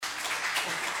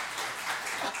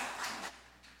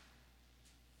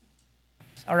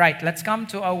All right, let's come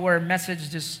to our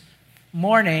message this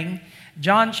morning.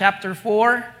 John chapter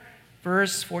 4,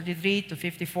 verse 43 to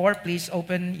 54. Please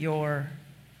open your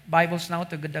Bibles now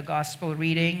to the gospel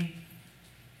reading.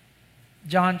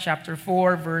 John chapter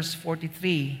 4, verse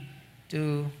 43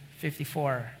 to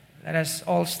 54. Let us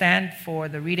all stand for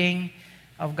the reading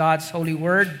of God's holy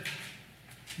word.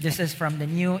 This is from the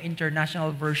New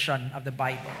International Version of the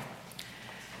Bible.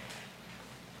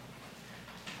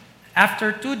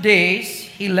 After 2 days,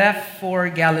 he left for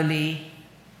Galilee.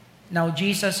 Now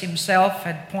Jesus himself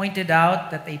had pointed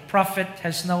out that a prophet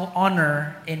has no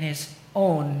honor in his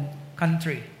own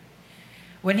country.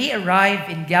 When he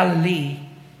arrived in Galilee,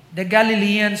 the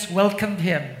Galileans welcomed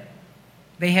him.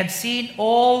 They had seen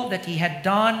all that he had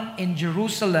done in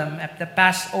Jerusalem at the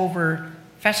Passover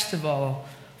festival,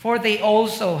 for they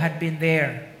also had been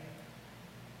there.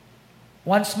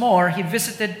 Once more, he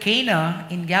visited Cana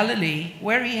in Galilee,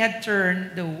 where he had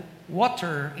turned the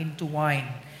water into wine.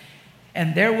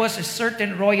 And there was a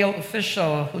certain royal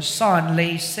official whose son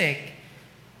lay sick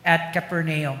at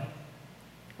Capernaum.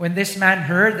 When this man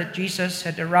heard that Jesus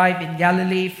had arrived in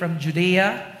Galilee from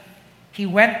Judea, he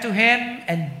went to him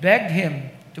and begged him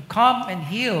to come and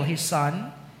heal his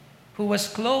son, who was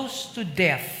close to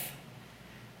death.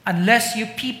 "Unless you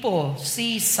people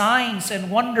see signs and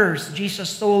wonders,"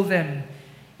 Jesus told them,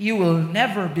 "you will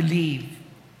never believe."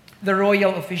 The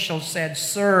royal official said,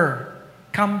 "Sir,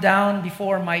 come down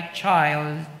before my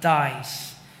child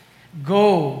dies."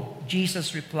 "Go,"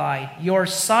 Jesus replied, "your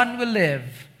son will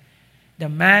live." The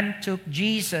man took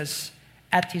Jesus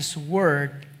at his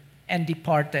word and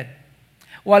departed.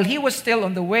 While he was still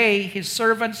on the way, his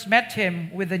servants met him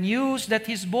with the news that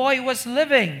his boy was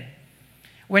living.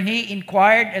 When he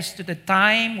inquired as to the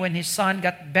time when his son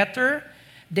got better,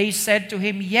 they said to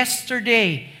him,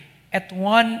 "Yesterday at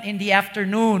 1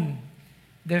 p.m,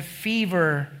 the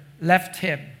fever left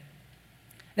him."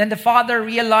 Then the father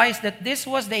realized that this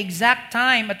was the exact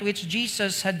time at which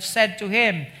Jesus had said to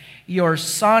him, "Your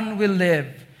son will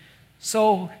live."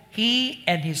 So he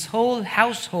and his whole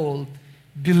household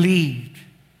believed.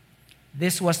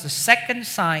 This was the second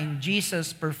sign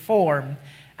Jesus performed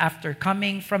after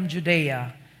coming from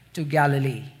Judea to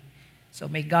Galilee. So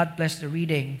may God bless the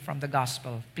reading from the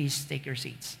gospel. Please take your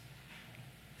seats.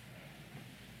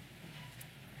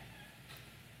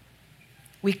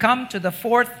 We come to the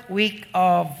fourth week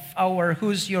of our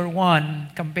Who's Your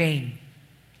One campaign.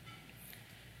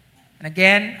 And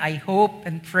again, I hope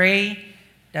and pray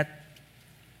that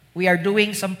we are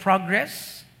doing some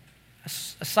progress.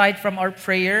 Aside from our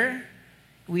prayer,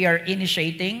 we are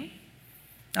initiating.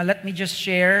 Now let me just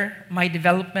share my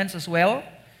developments as well.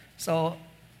 So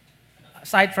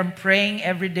aside from praying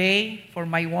every day for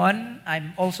my one,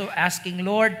 I'm also asking,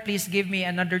 Lord, please give me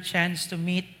another chance to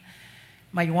meet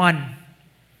my one.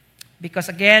 Because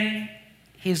again,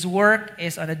 his work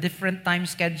is on a different time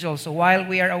schedule. So while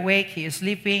we are awake, he is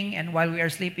sleeping, and while we are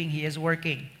sleeping, he is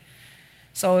working.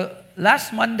 So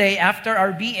last Monday, after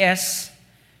our BS,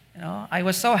 I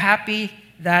was so happy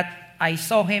that I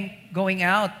saw him going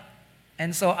out.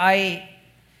 And so I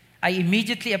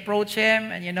immediately approached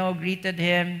him and, greeted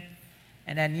him.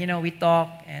 And then, we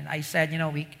talked, and I said,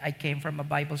 I came from a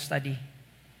Bible study.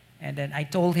 And then I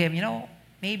told him,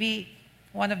 maybe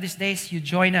one of these days you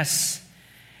join us.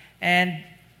 And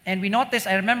we noticed,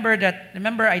 I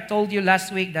remember I told you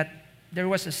last week that there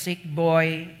was a sick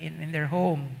boy in their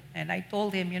home. And I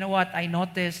told him, what, I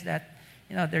noticed that,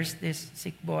 there's this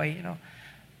sick boy,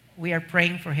 we are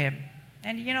praying for him.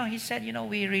 And, he said,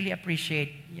 we really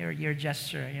appreciate your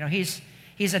gesture.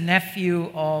 He's a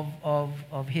nephew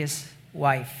of his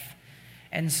wife.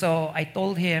 And so I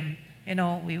told him,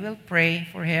 we will pray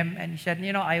for him. And he said,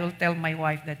 I will tell my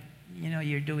wife that,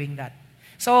 you're doing that.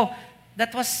 So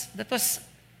that was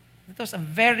a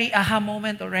very aha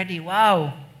moment already.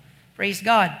 Wow. Praise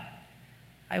God.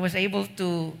 I was able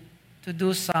to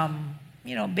do some,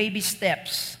 baby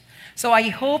steps. So I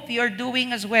hope you're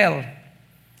doing as well.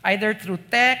 Either through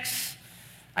text,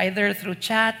 either through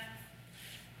chat,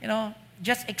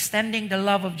 just extending the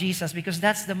love of Jesus, because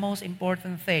that's the most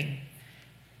important thing.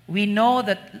 We know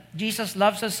that Jesus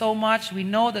loves us so much. We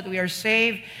know that we are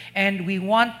saved, and we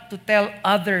want to tell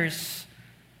others,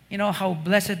 how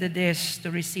blessed it is to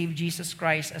receive Jesus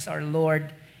Christ as our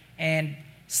Lord and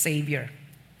Savior.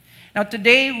 Now,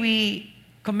 today we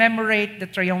commemorate the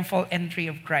triumphal entry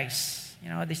of Christ.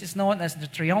 This is known as the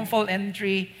triumphal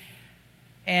entry.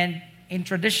 And in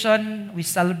tradition, we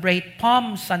celebrate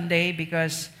Palm Sunday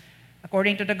because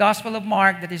according to the Gospel of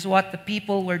Mark, that is what the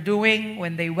people were doing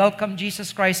when they welcomed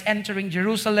Jesus Christ entering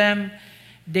Jerusalem.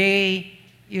 They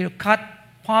cut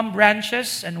palm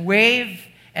branches and wave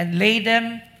and lay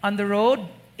them on the road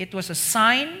It was a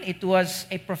sign. It was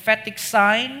a prophetic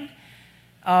sign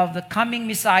of the coming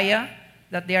Messiah,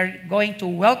 that they are going to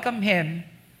welcome him,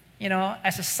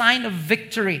 as a sign of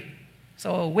victory.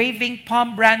 So waving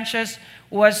palm branches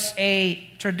was a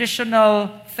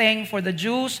traditional thing for the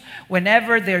Jews.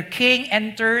 Whenever their king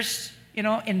enters,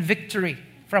 in victory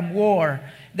from war,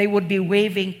 they would be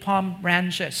waving palm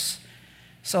branches.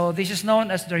 So this is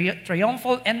known as the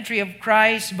triumphal entry of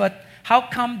Christ. But how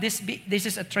come this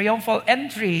is a triumphal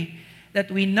entry? That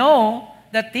we know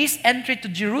that this entry to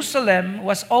Jerusalem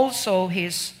was also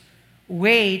his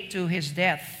way to his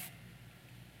death.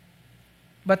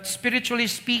 But spiritually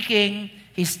speaking,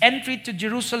 his entry to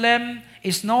Jerusalem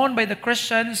is known by the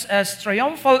Christians as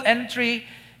triumphal entry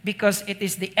because it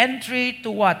is the entry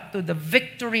to what? To the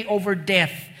victory over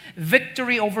death,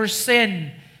 victory over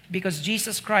sin, because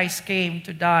Jesus Christ came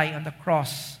to die on the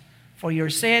cross for your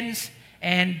sins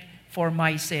and for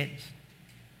my sins.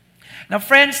 Now,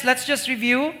 friends, let's just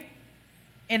review.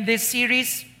 In this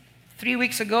series, 3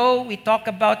 weeks ago, we talked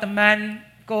about a man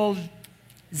called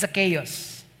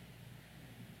Zacchaeus.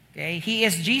 Okay, he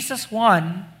is Jesus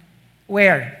one,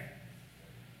 where?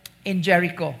 In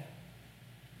Jericho.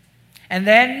 And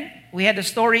then we had the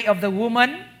story of the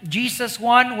woman, Jesus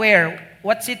one, where?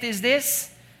 What city is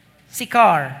this?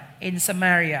 Sychar in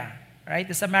Samaria, right?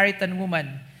 The Samaritan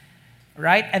woman,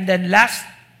 right? And then last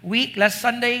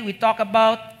Sunday, we talked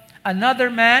about another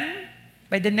man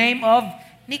by the name of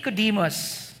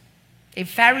Nicodemus, a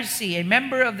Pharisee, a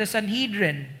member of the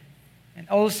Sanhedrin, and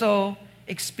also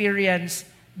experienced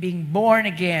being born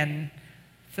again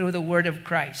through the word of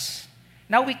Christ.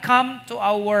 Now we come to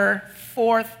our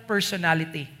fourth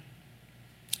personality,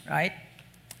 right?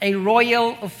 A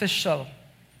royal official,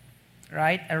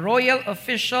 right? A royal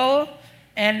official,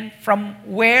 and from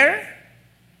where?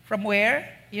 From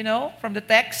where? From the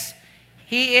text.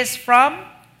 He is from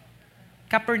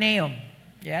Capernaum.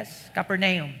 Yes,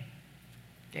 Capernaum.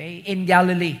 Okay, in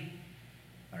Galilee.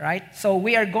 All right? So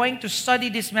we are going to study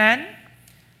this man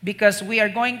because we are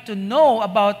going to know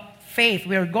about faith.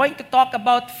 We are going to talk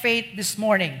about faith this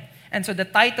morning. And so the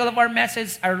title of our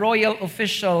message, A Royal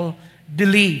Official,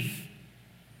 Believe.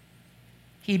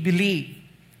 He believed.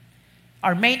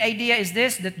 Our main idea is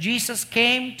this, that Jesus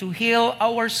came to heal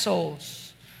our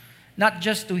souls, not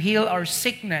just to heal our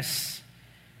sickness.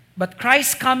 But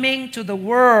Christ coming to the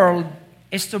world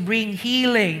is to bring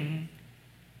healing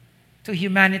to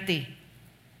humanity.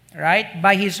 Right?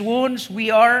 By His wounds,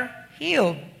 we are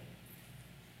healed.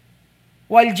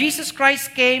 While Jesus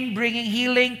Christ came bringing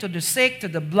healing to the sick, to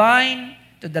the blind,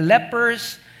 to the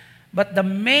lepers, but the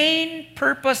main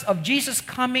purpose of Jesus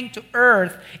coming to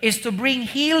earth is to bring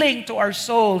healing to our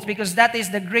souls, because that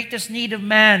is the greatest need of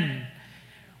man.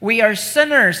 We are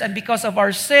sinners, and because of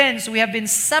our sins, we have been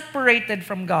separated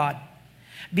from God.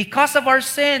 Because of our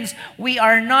sins, we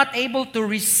are not able to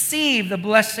receive the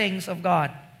blessings of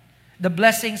God, the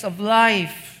blessings of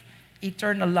life,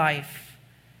 eternal life.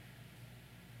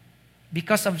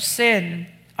 Because of sin,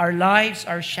 our lives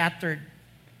are shattered.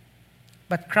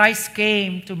 But Christ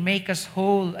came to make us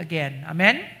whole again.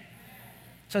 Amen?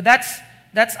 So that's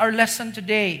our lesson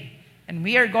today. And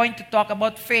we are going to talk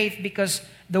about faith because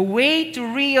the way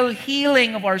to real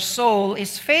healing of our soul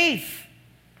is faith.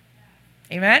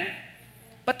 Amen?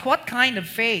 But what kind of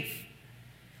faith?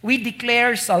 We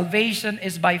declare salvation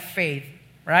is by faith,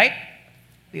 right?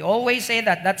 We always say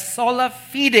that. That's sola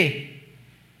fide.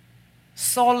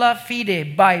 Sola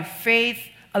fide, by faith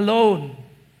alone.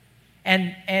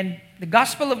 And the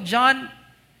Gospel of John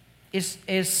is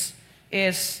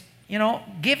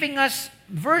giving us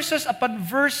verses upon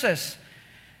verses.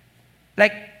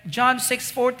 Like John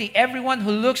 6:40, everyone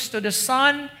who looks to the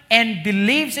Son and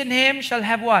believes in Him shall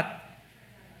have what?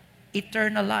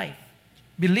 Eternal life.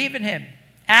 Believe in Him.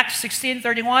 Acts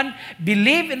 16:31,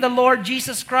 believe in the Lord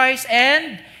Jesus Christ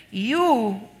and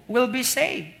you will be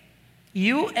saved.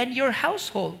 You and your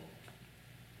household.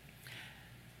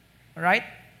 All right?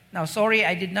 Now, sorry,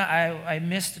 I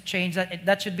missed to change that.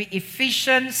 That should be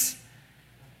Ephesians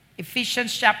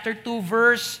chapter 2,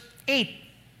 verse 8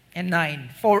 and 9.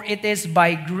 For it is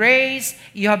by grace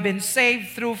you have been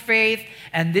saved through faith,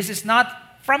 and this is not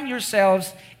from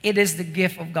yourselves, it is the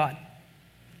gift of God.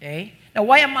 Okay? Now,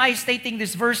 why am I stating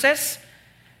these verses?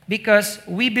 Because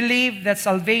we believe that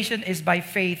salvation is by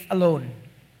faith alone.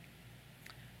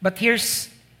 But here's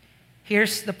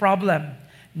the problem.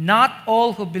 Not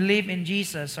all who believe in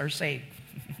Jesus are saved.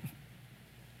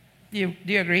 Do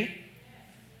you agree?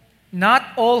 Not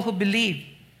all who believe.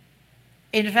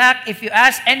 In fact, if you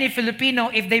ask any Filipino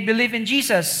if they believe in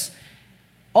Jesus,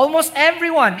 almost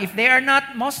everyone, if they are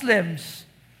not Muslims,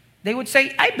 they would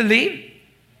say, I believe.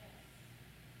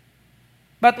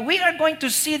 But we are going to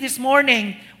see this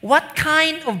morning what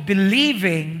kind of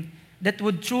believing that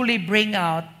would truly bring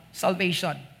out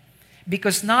salvation.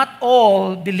 Because not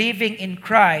all believing in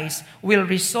Christ will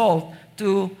result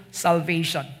to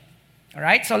salvation. All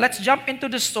right, so let's jump into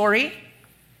the story.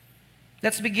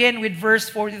 Let's begin with verse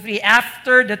 43.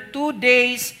 After the 2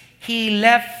 days, he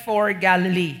left for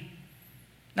Galilee.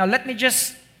 Now, let me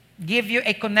just give you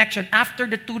a connection. After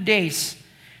the 2 days,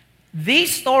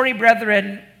 this story,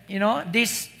 brethren,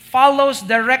 this follows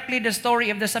directly the story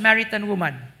of the Samaritan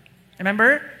woman.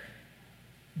 Remember?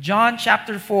 John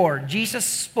chapter 4. Jesus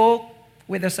spoke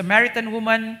with the Samaritan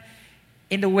woman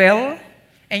in the well.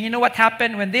 And you know what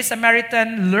happened when this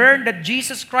Samaritan learned that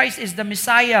Jesus Christ is the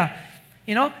Messiah?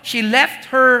 She left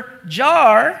her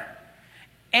jar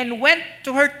and went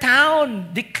to her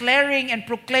town declaring and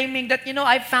proclaiming that,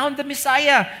 I found the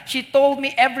Messiah. She told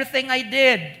me everything I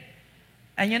did.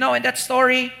 And in that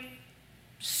story,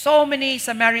 so many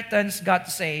Samaritans got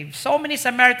saved. So many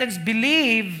Samaritans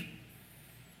believed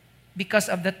because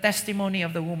of the testimony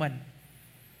of the woman.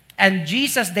 And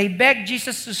they begged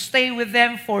Jesus to stay with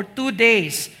them for 2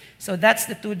 days. So that's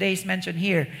the 2 days mentioned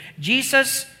here.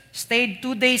 Jesus stayed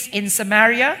 2 days in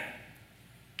Samaria.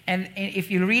 And if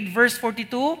you read verse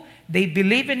 42, they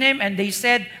believe in him and they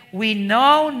said, "We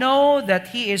now know that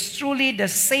he is truly the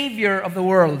Savior of the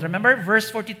world." Remember verse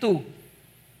 42.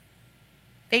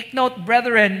 Take note,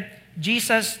 brethren,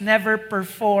 Jesus never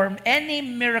performed any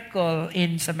miracle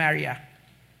in Samaria.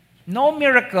 No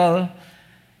miracle,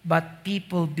 but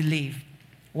people believed.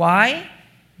 Why?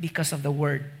 Because of the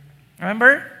Word.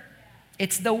 Remember?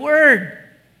 It's the Word.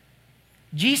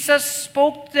 Jesus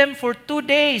spoke to them for 2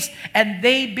 days and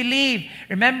they believed.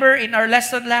 Remember in our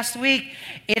lesson last week,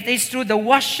 it is through the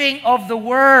washing of the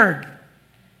Word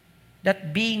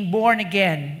that being born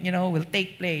again, will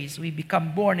take place. We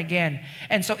become born again.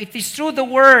 And so it is through the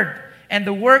Word and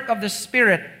the work of the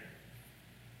Spirit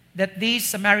that these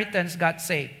Samaritans got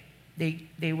saved.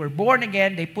 They were born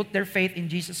again. They put their faith in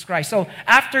Jesus Christ. So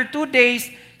after 2 days,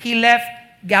 he left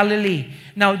Galilee.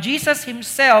 Now, Jesus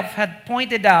himself had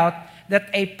pointed out that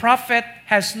a prophet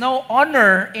has no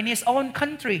honor in his own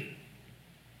country.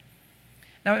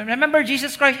 Now, remember,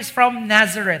 Jesus Christ is from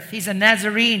Nazareth. He's a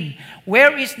Nazarene.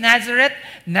 Where is Nazareth?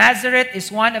 Nazareth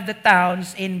is one of the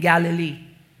towns in Galilee.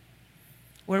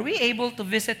 Were we able to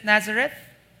visit Nazareth?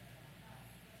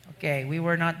 Okay, we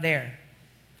were not there.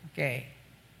 Okay.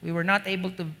 We were not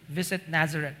able to visit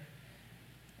Nazareth.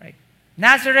 Right?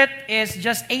 Nazareth is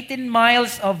just 18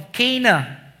 miles of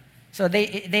Cana. So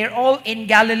they're all in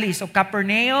Galilee. So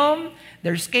Capernaum,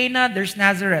 there's Cana, there's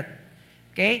Nazareth.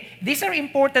 Okay? These are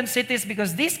important cities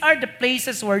because these are the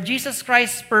places where Jesus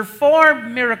Christ performed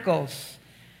miracles.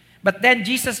 But then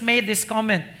Jesus made this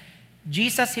comment.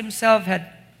 Jesus himself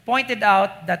had pointed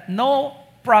out that no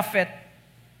prophet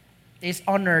is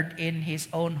honored in his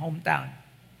own hometown.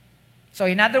 So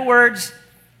in other words,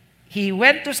 he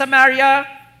went to Samaria.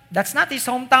 That's not his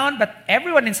hometown, but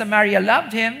everyone in Samaria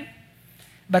loved him.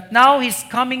 But now he's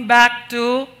coming back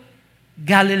to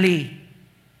Galilee.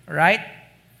 Right?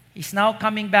 He's now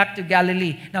coming back to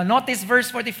Galilee. Now notice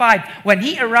verse 45. When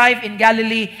he arrived in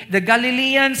Galilee, the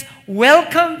Galileans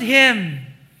welcomed him.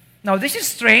 Now this is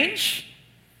strange.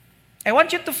 I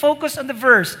want you to focus on the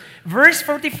verse. Verse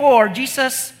 44,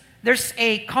 Jesus, there's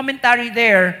a commentary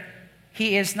there.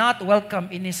 He is not welcome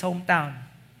in his hometown.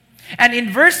 And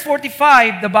in verse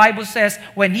 45, the Bible says,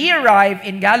 when he arrived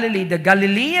in Galilee, the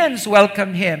Galileans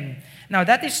welcomed him. Now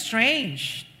that is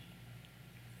strange.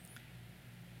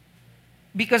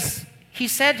 Because he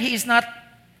said he is not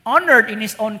honored in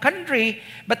his own country,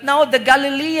 but now the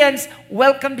Galileans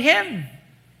welcomed him.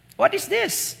 What is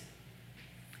this?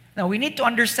 Now we need to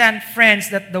understand, friends,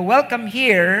 that the welcome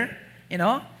here,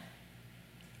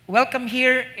 welcome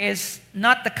here is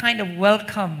not the kind of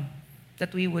welcome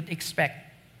that we would expect.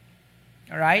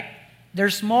 All right?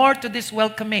 There's more to this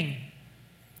welcoming.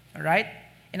 All right?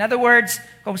 In other words,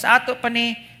 kung sa ato pa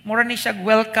ni, mura ni siya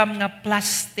welcome nga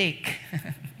plastic.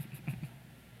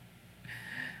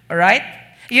 All right?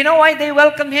 You know why they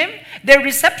welcome him? Their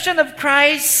reception of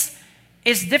Christ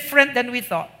is different than we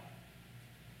thought.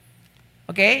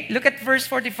 Okay? Look at verse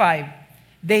 45.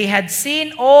 They had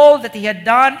seen all that he had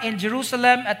done in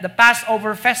Jerusalem at the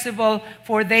Passover festival,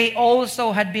 for they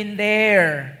also had been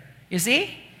there. You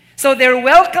see? So their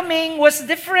welcoming was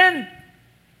different.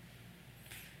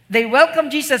 They welcomed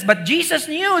Jesus, but Jesus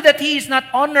knew that he is not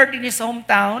honored in his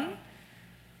hometown.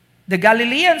 The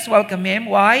Galileans welcomed him.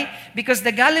 Why? Because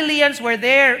the Galileans were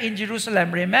there in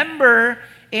Jerusalem. Remember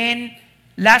in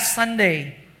last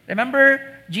Sunday,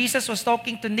 Jesus was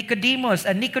talking to Nicodemus,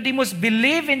 and Nicodemus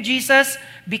believed in Jesus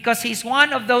because he's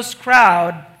one of those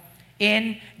crowd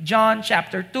in John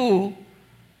chapter 2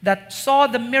 that saw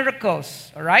the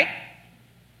miracles, all right?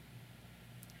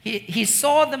 He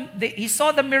saw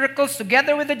the miracles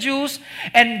together with the Jews,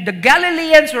 and the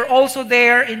Galileans were also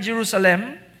there in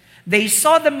Jerusalem. They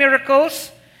saw the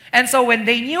miracles, and so when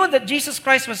they knew that Jesus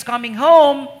Christ was coming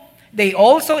home, they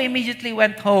also immediately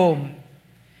went home.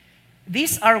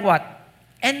 These are what?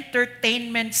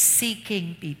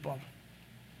 Entertainment-seeking people.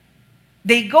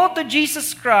 They go to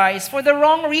Jesus Christ for the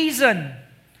wrong reason.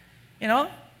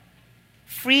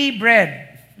 Free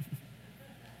bread,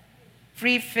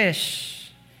 free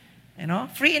fish,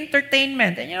 free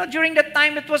entertainment. And during that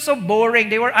time it was so boring.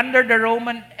 They were under the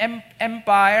Roman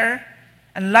Empire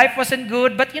and life wasn't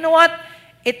good. But you know what?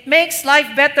 It makes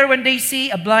life better when they see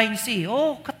a blind see.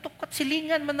 Oh, katukot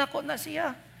silingan man ako na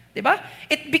siya. Diba?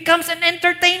 It becomes an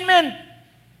entertainment.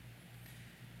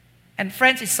 And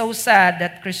friends, it's so sad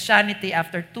that Christianity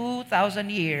after 2,000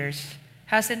 years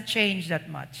hasn't changed that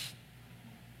much.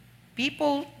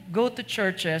 People go to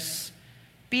churches,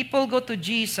 people go to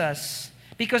Jesus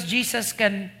because Jesus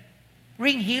can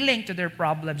bring healing to their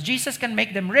problems. Jesus can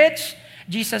make them rich.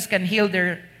 Jesus can heal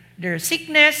their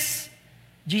sickness.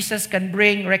 Jesus can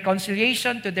bring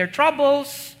reconciliation to their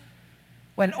troubles.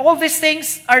 When all these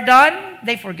things are done,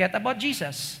 they forget about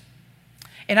Jesus.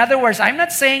 In other words, I'm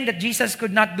not saying that Jesus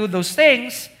could not do those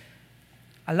things.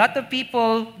 A lot of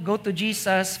people go to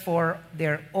Jesus for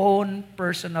their own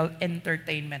personal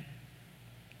entertainment.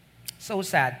 So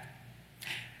sad.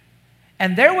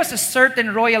 And there was a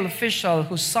certain royal official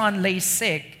whose son lay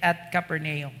sick at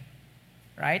Capernaum.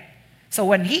 Right? So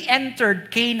when he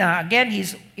entered Cana, again,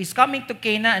 he's coming to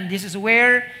Cana, and this is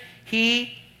where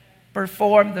he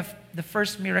performed the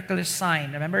first miraculous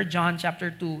sign. Remember John chapter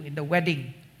 2 in the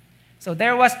wedding. So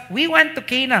we went to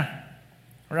Cana.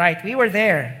 Right? We were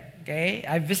there. Okay?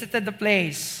 I visited the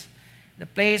place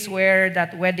where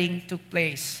that wedding took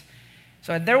place.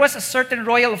 So there was a certain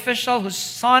royal official whose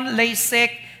son lay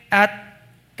sick at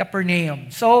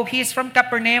Capernaum. So he's from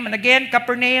Capernaum, and again,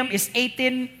 Capernaum is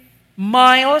 18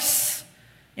 miles,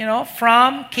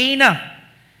 from Cana.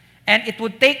 And it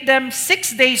would take them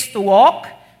 6 days to walk,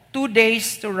 2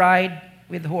 days to ride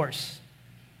with horse.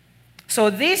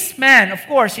 So this man, of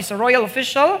course, he's a royal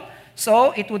official,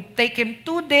 so it would take him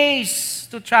 2 days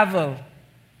to travel.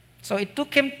 So it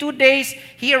took him 2 days.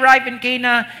 He arrived in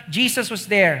Cana. Jesus was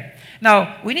there.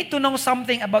 Now, we need to know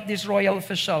something about this royal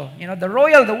official.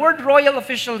 The word royal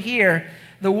official here,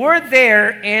 the word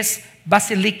there is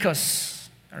basilikos.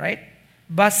 All right?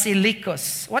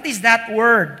 Basilikos. What is that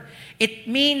word? It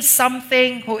means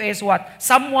something who is what?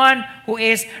 Someone who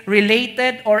is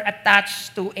related or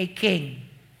attached to a king.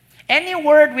 Any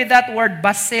word with that word,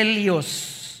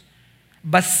 basilios,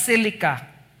 basilica,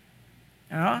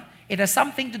 it has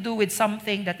something to do with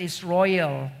something that is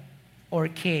royal or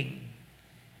king.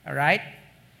 All right?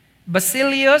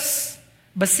 Basilia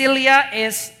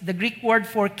is the Greek word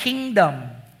for kingdom.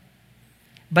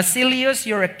 Basilius,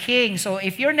 you're a king. So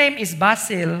if your name is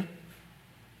Basilio,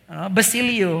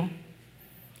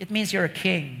 it means you're a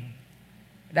king.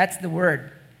 That's the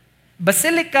word.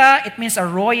 Basilica, it means a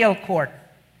royal court.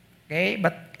 Okay?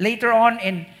 But later on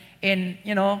in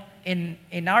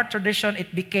our tradition,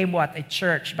 it became what? A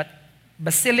church. But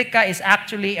basilica is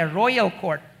actually a royal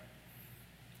court.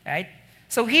 Right?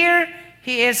 So here,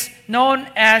 he is known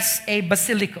as a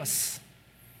basilikos.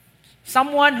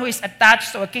 Someone who is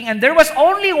attached to a king. And there was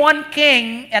only one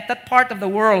king at that part of the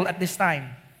world at this time.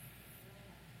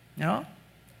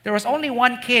 There was only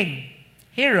one king,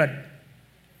 Herod.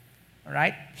 All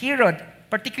right? Herod,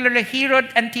 particularly Herod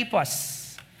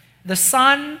Antipas, the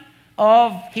son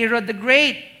of Herod the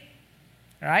Great.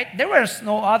 Right? There was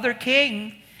no other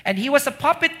king, and he was a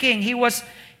puppet king.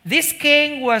 This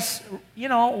king was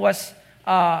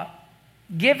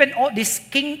given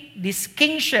this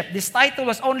kingship. This title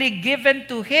was only given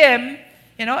to him,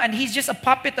 and he's just a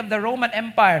puppet of the Roman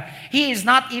Empire. He is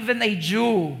not even a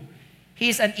Jew.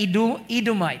 He's an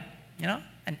Edomite,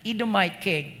 an Edomite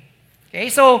king. Okay,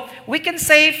 so we can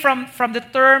say from the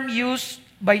term used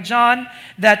by John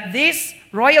that this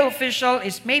royal official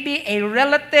is maybe a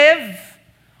relative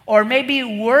or maybe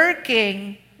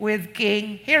working with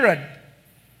King Herod.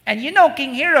 And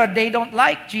King Herod, they don't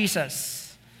like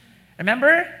Jesus.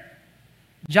 Remember?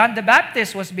 John the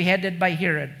Baptist was beheaded by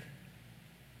Herod.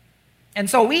 And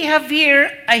so we have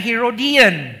here a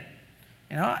Herodian.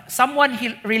 Someone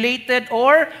related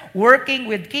or working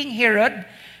with King Herod,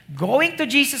 going to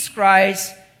Jesus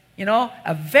Christ,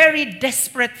 a very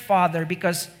desperate father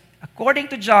because according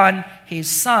to John, his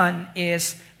son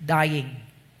is dying.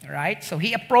 All right? So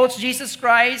he approached Jesus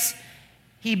Christ.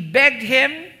 He begged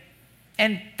him.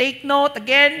 And take note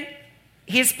again,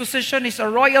 his position is a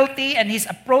royalty, and he's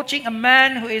approaching a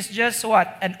man who is just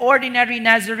what? An ordinary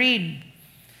Nazarene.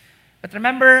 But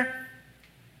remember,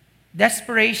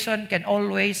 desperation can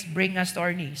always bring us to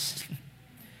our knees.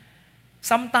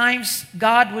 Sometimes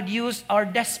God would use our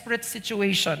desperate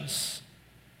situations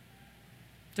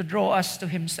to draw us to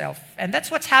himself. And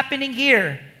that's what's happening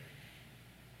here.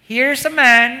 Here's a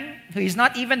man who is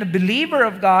not even a believer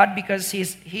of God because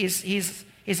he's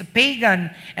a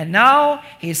pagan. And now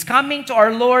he's coming to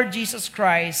our Lord Jesus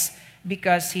Christ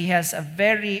because he has a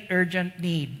very urgent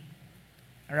need.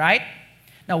 All right?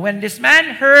 Now, when this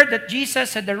man heard that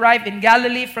Jesus had arrived in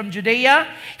Galilee from Judea,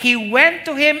 he went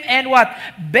to him and what?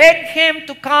 Begged him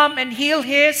to come and heal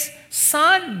his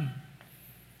son,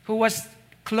 who was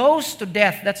close to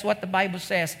death. That's what the Bible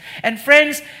says. And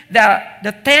friends,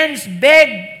 the tens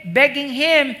begging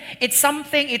him,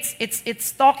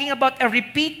 it's talking about a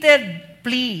repeated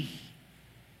plea.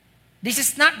 This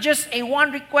is not just a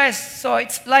one request. So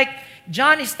it's like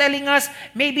John is telling us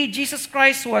maybe Jesus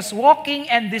Christ was walking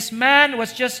and this man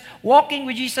was just walking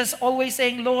with Jesus, always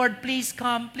saying, Lord, please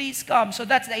come, please come. So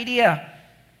that's the idea.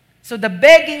 So the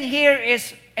begging here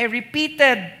is a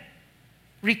repeated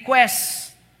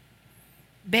request,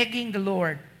 begging the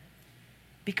Lord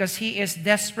because he is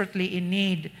desperately in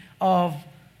need of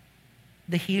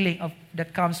the healing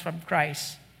that comes from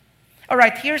Christ. All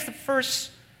right, here's the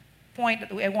first point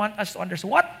that I want us to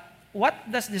understand.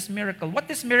 What does this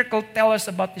miracle tell us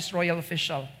about this royal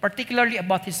official, particularly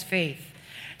about his faith?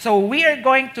 So we are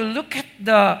going to look at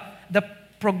the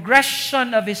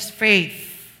progression of his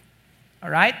faith. All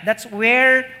right? That's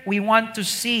where we want to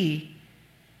see,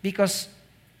 because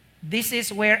this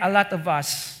is where a lot of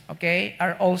us, okay,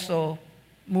 are also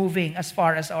moving as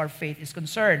far as our faith is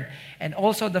concerned, and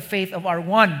also the faith of our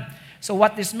one. So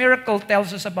what this miracle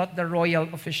tells us about the royal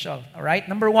official, all right?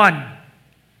 Number one,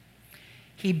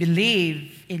 he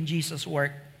believed in Jesus'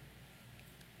 work.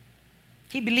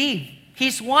 He believed.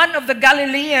 He's one of the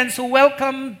Galileans who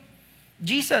welcomed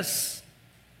Jesus.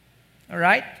 All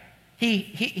right?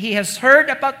 He has heard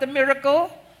about the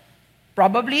miracle.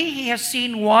 Probably he has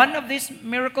seen one of these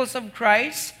miracles of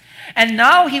Christ. And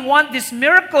now he wants this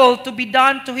miracle to be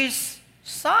done to his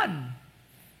son.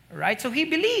 All right? So he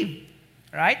believed.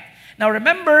 All right? Now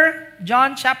remember,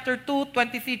 John chapter 2,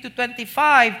 23 to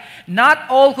 25, not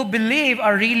all who believe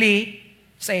are really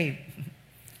saved.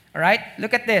 All right?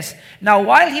 Look at this. Now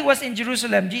while he was in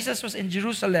Jerusalem, Jesus was in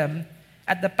Jerusalem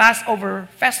at the Passover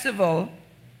festival,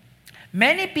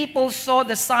 many people saw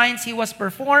the signs he was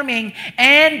performing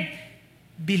and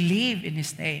believed in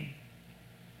his name.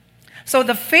 So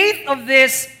the faith of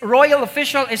this royal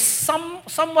official is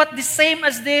somewhat the same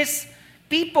as these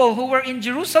people who were in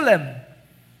Jerusalem.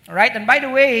 All right? And by the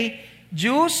way,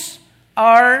 Jews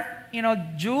are,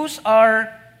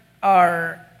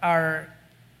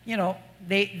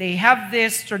 they have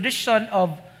this tradition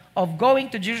of going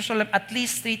to Jerusalem at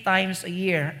least 3 times a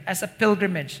year as a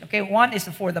pilgrimage. Okay? One is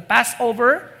for the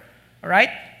Passover. All right?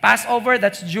 Passover,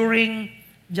 that's during,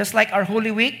 just like our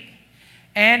Holy Week.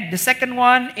 And the second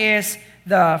one is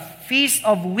the Feast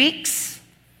of Weeks,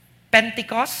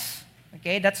 Pentecost.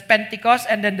 Okay? That's Pentecost.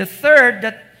 And then the third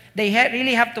that they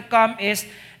really have to come is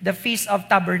the Feast of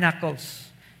Tabernacles,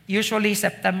 usually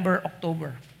September,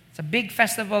 October. It's a big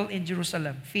festival in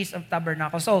Jerusalem, Feast of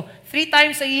Tabernacles. So 3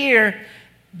 times a year,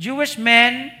 Jewish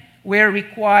men were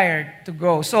required to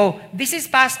go. So this is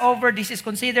Passover. This is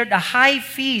considered a high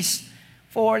feast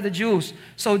for the Jews.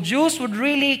 So Jews would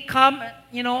really come,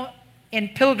 in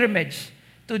pilgrimage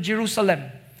to Jerusalem.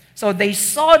 So they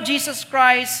saw Jesus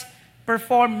Christ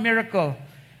perform miracle.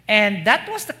 And that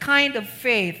was the kind of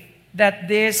faith that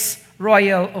this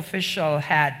royal official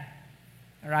had.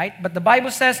 All right? But the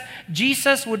Bible says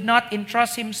Jesus would not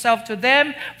entrust himself to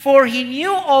them, for he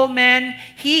knew all men.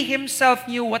 He himself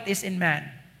knew what is in man.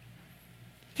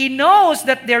 He knows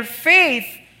that their faith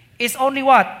is only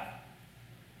what?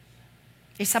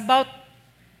 It's about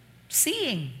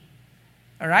seeing.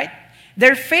 All right?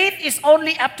 Their faith is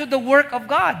only up to the work of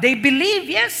God. They believe,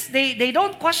 yes, they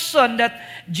don't question that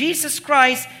Jesus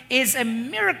Christ is a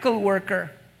miracle worker.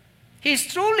 He's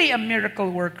truly a miracle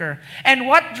worker. And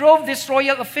what drove this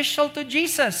royal official to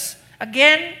Jesus?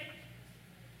 Again,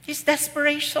 his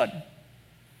desperation.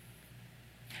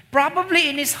 Probably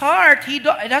in his heart, he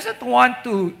doesn't want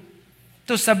to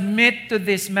submit to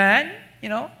this man,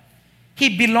 He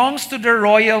belongs to the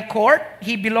royal court.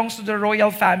 He belongs to the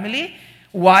royal family.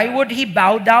 Why would he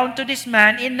bow down to this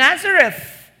man in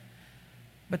Nazareth?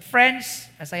 But friends,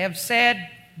 as I have said,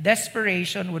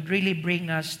 desperation would really bring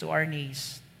us to our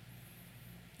knees.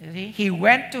 You see? He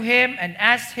went to him and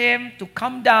asked him to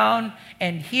come down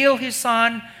and heal his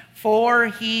son, for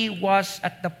he was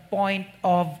at the point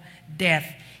of death.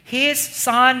 His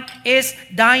son is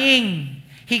dying.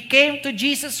 He came to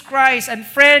Jesus Christ. And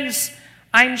friends,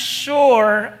 I'm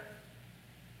sure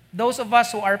those of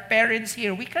us who are parents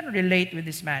here, we can relate with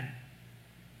this man.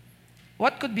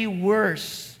 What could be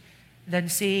worse than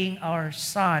seeing our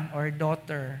son or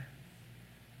daughter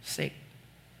sick?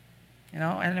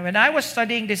 And when I was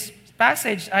studying this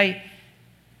passage, I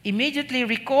immediately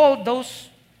recalled those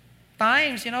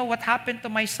times, what happened to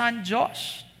my son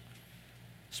Josh.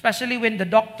 Especially when the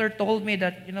doctor told me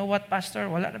that, Pastor,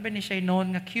 wala na ba ni siya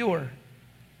known nga cure.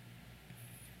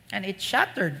 And it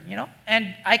shattered,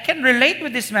 And I can relate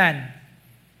with this man.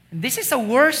 This is a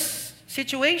worse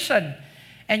situation.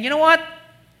 And you know what?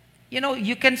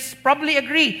 You can probably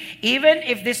agree. Even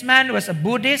if this man was a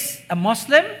Buddhist, a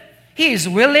Muslim, he is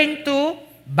willing to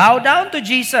bow down to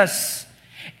Jesus.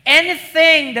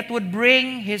 Anything that would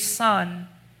bring his son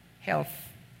health.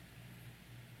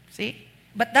 See?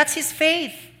 But that's his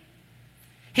faith.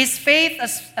 His faith,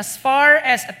 as far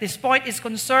as at this point is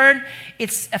concerned,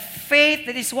 it's a faith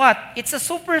that is what? It's a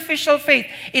superficial faith.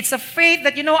 It's a faith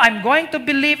that, I'm going to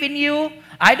believe in you.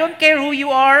 I don't care who you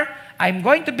are. I'm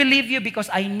going to believe you because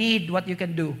I need what you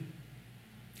can do.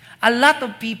 A lot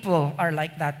of people are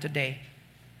like that today.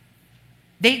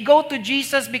 They go to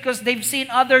Jesus because they've seen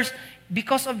others.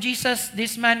 Because of Jesus,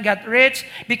 this man got rich.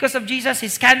 Because of Jesus,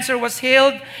 his cancer was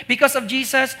healed. Because of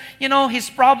Jesus, his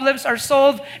problems are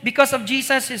solved. Because of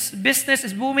Jesus, his business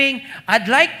is booming. I'd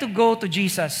like to go to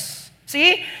Jesus.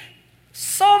 See?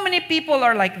 So many people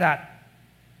are like that.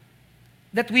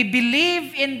 That we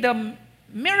believe in the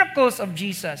miracles of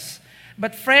Jesus.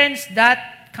 But friends,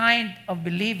 that kind of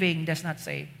believing does not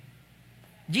save.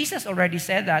 Jesus already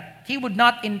said that. He would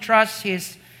not entrust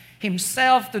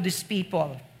himself to these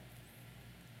people.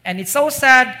 And it's so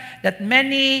sad that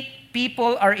many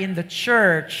people are in the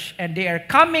church and they are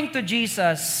coming to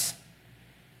Jesus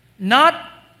not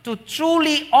to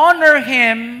truly honor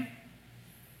Him,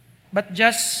 but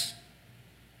just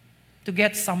to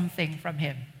get something from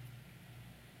Him.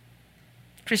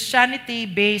 Christianity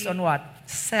based on what?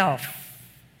 Self.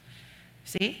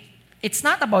 See? It's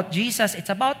not about Jesus, it's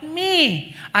about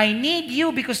me. I need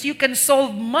you because you can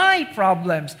solve my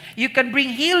problems. You can bring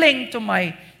healing to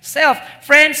myself.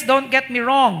 Friends, don't get me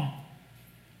wrong.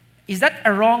 Is that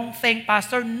a wrong thing,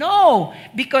 Pastor? No,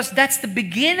 because that's the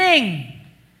beginning.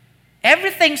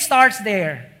 Everything starts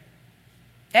there.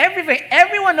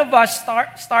 Every one of us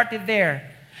started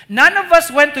there. None of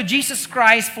us went to Jesus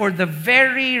Christ for the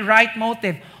very right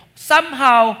motive.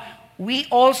 Somehow, we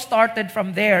all started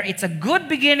from there. It's a good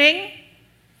beginning,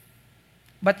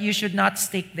 but you should not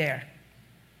stick there.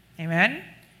 Amen?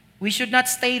 We should not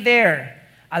stay there.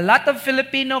 A lot of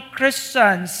Filipino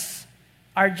Christians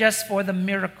are just for the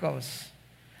miracles.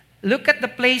 Look at the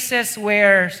places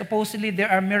where supposedly there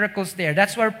are miracles there.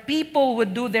 That's where people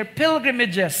would do their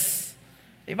pilgrimages.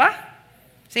 Diba?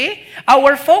 See?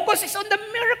 Our focus is on the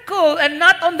miracle and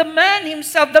not on the man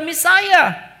himself, the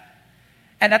Messiah.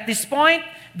 And at this point,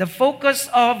 the focus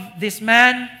of this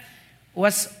man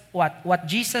was what? What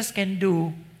Jesus can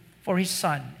do for his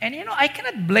son. And I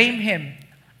cannot blame him.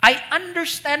 I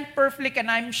understand perfectly, and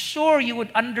I'm sure you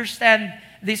would understand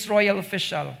this royal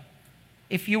official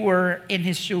if you were in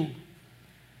his shoe.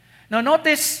 Now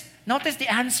notice the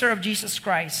answer of Jesus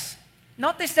Christ.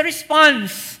 Notice the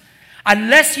response.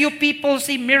 Unless you people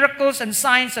see miracles and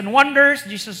signs and wonders,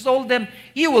 Jesus told them,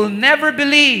 you will never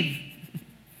believe.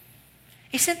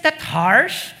 Isn't that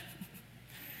harsh?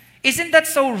 Isn't that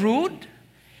so rude?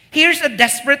 Here's a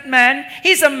desperate man.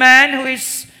 He's a man who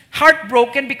is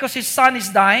heartbroken because his son is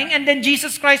dying. And then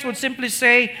Jesus Christ would simply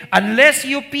say, unless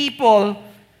you people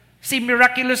see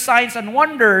miraculous signs and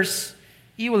wonders,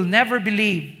 you will never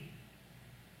believe.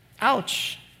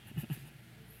 Ouch.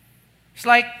 It's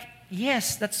like,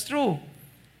 yes, that's true.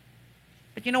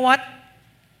 But you know what?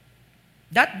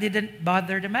 That didn't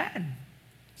bother the man.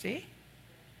 See?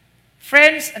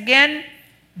 Friends, again,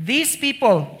 these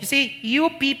people, you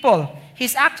people,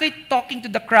 he's actually talking to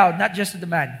the crowd, not just to the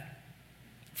man.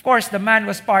 Of course, the man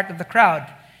was part of the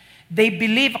crowd. They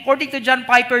believe, according to John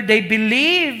Piper, they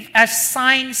believe as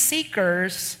sign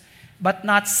seekers, but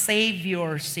not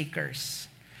savior seekers.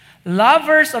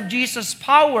 Lovers of Jesus'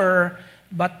 power,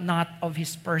 but not of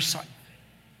His person.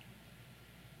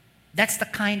 That's the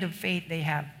kind of faith they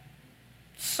have.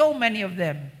 So many of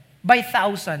them, by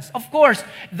thousands. Of course,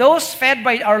 those fed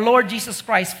by our Lord Jesus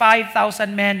Christ,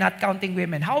 5,000 men, not counting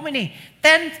women. How many?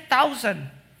 10,000.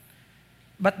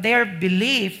 But their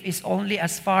belief is only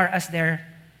as far as their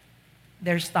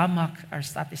stomach are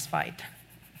satisfied.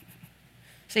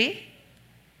 See?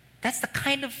 That's the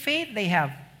kind of faith they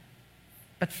have.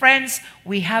 But friends,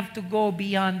 we have to go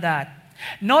beyond that.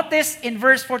 Notice in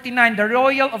verse 49, the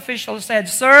royal official said,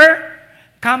 "Sir,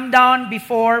 come down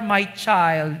before my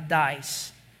child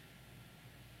dies."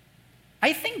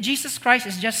 I think Jesus Christ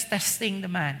is just testing the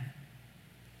man,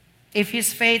 if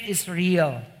his faith is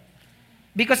real.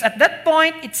 Because at that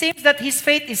point, it seems that his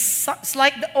faith is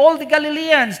like all the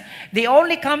Galileans. They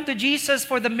only come to Jesus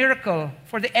for the miracle,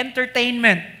 for the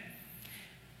entertainment.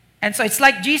 And so it's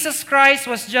like Jesus Christ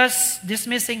was just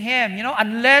dismissing him,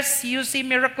 unless you see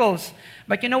miracles.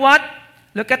 But you know what?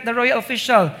 Look at the royal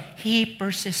official. He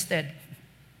persisted.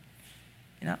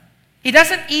 He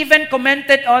doesn't even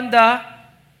commented on the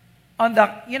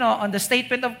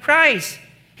statement of Christ.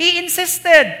 He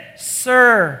insisted,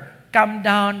 "Sir, come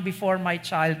down before my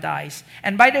child dies."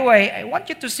 And by the way, I want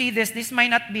you to see this. This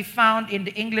might not be found in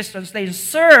the English translation.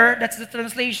 "Sir," that's the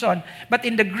translation. But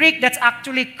in the Greek, that's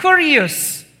actually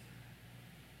 "kurios."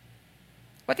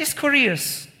 What is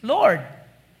kurios? Lord.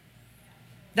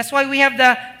 That's why we have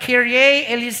the Kyrie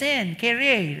eleison.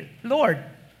 Kyrie, Lord.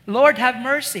 Lord, have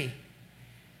mercy.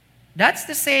 That's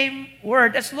the same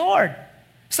word as Lord.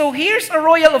 So here's a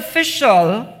royal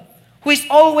official who is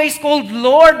always called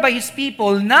Lord by his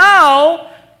people,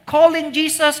 now calling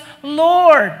Jesus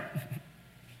Lord.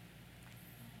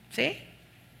 See?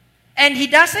 And he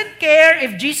doesn't care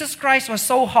if Jesus Christ was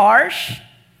so harsh.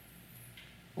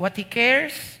 What he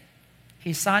cares,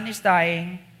 his son is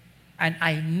dying, and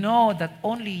I know that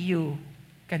only you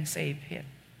can save him.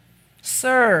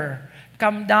 "Sir,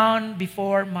 come down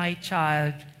before my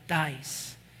child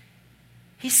dies."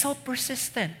 He's so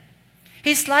persistent.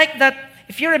 He's like that,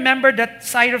 if you remember that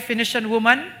Syrophoenician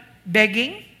woman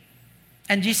begging,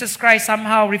 and Jesus Christ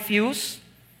somehow refused,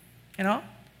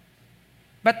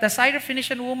 But the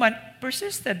Syrophoenician woman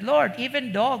persisted. "Lord,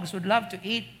 even dogs would love to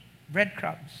eat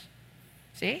breadcrumbs."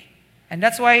 See? And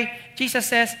that's why Jesus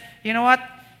says, "You know what?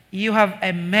 You have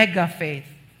a mega faith,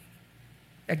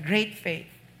 a great faith."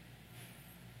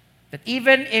 That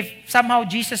even if somehow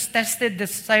Jesus tested the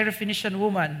Syrophoenician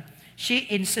woman, she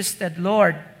insisted,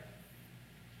 "Lord,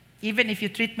 even if you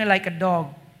treat me like a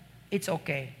dog, it's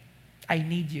okay. I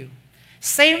need you."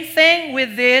 Same thing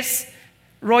with this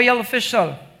royal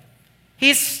official.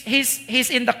 He's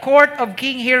in the court of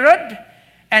King Herod,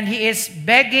 and he is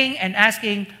begging and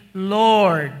asking,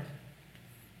 "Lord,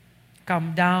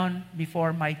 come down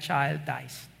before my child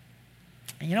dies."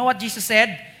 And you know what Jesus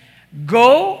said?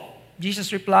 "Go,"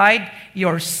 Jesus replied,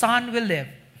 "your son will live."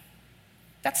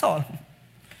 That's all.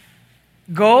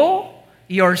 "Go,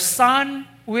 your son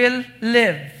will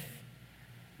live."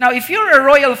 Now, if you're a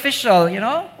royal official,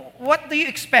 what do you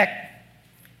expect?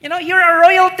 You're a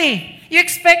royalty. You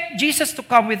expect Jesus to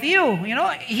come with you.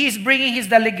 He's bringing his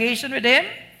delegation with him.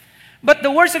 But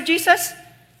the words of Jesus,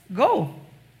 "Go,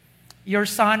 your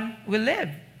son will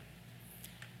live."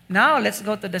 Now, let's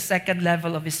go to the second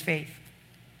level of his faith.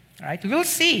 All right, we'll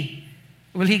see.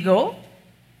 Will he go?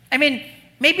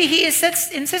 Maybe he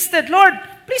insisted, "Lord,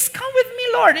 please come with me,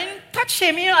 Lord, and touch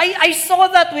him. I saw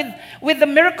that with the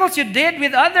miracles you did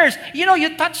with others.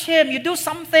 You touch him, you do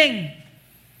something."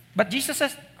 But Jesus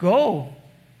says, "Go."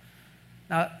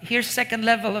 Now, here's second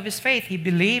level of his faith. He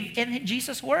believed in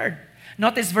Jesus' word.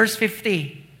 Notice verse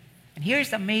 50. And here's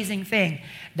the amazing thing.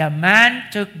 The man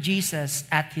took Jesus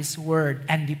at his word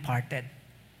and departed.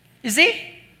 You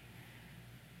see?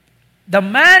 The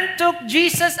man took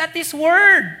Jesus at his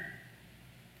word.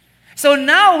 So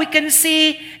now we can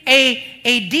see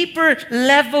a deeper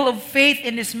level of faith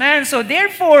in this man. So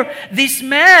therefore, this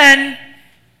man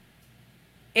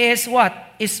is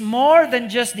what? Is more than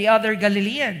just the other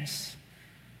Galileans.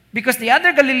 Because the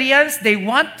other Galileans, they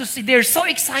want to see, they're so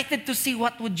excited to see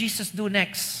what would Jesus do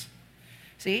next.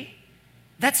 See?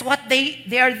 That's what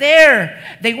they are there.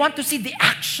 They want to see the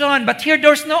action. But here,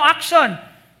 there's no action.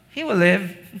 He will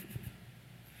live.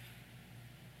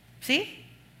 See?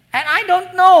 And I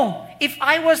don't know if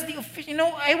I was the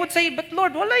official, I would say, "But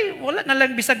Lord, wala na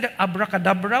lang bisag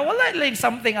abracadabra, wala lang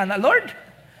something, Lord.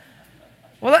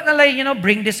 Wala na lang,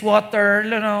 bring this water,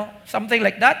 something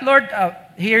like that. Lord,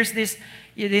 here's this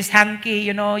hanky,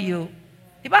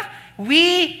 diba?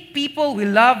 We people, we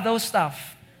love those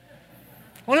stuff.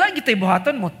 Wala gitay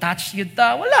buhaton mo, touch yun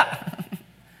ta, wala."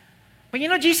 But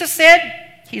Jesus said,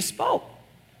 he spoke.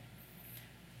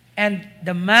 And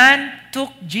the man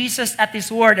took Jesus at his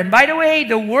word. And by the way,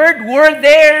 the word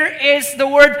there is the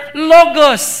word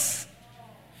Logos.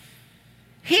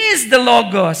 He is the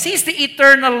Logos. He is the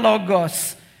eternal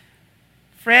Logos.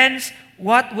 Friends,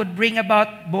 what would bring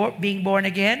about being born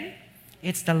again?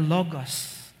 It's the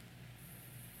Logos.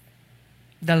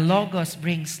 The Logos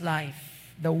brings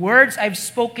life. The words I've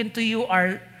spoken to you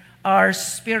are are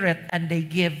spirit and they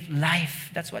give life.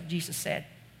 That's what Jesus said.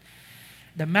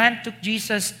 The man took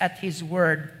Jesus at his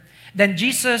word. Then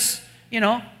Jesus, in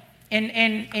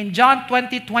John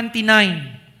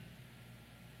 20:29,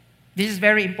 this is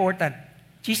very important.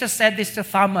 Jesus said this to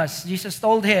Thomas. Jesus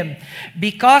told him,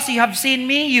 because you have seen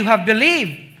me, you have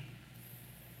believed.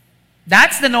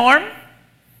 That's the norm.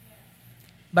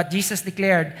 But Jesus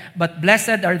declared, but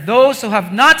blessed are those who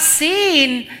have not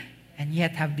seen and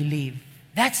yet have believed.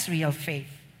 That's real faith.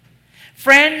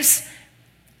 Friends,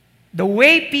 the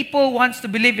way people wants to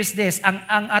believe is this.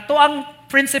 Ang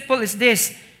principle is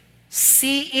this.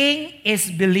 Seeing is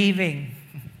believing.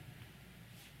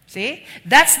 See?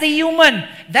 That's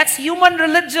human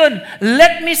religion.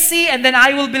 Let me see and then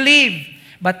I will believe.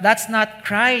 But that's not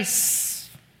Christ's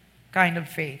kind of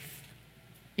faith.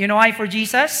 You know why for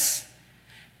Jesus?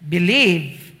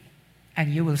 Believe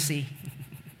and you will see.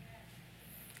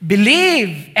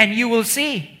 Believe and you will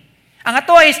see. Ang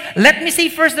ato is, let me see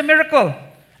first the miracle.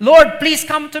 Lord, please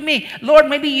come to me. Lord,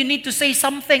 maybe you need to say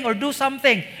something or do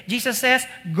something. Jesus says,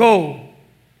 go.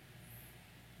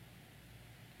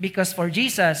 Because for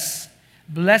Jesus,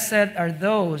 blessed are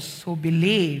those who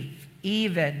believe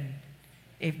even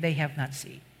if they have not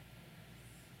seen.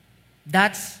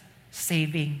 That's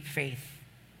saving faith.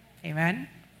 Amen?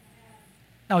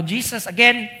 Now, Jesus,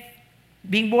 again,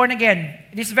 being born again.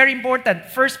 This is very important.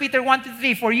 1 Peter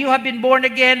 1-3, for you have been born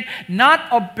again,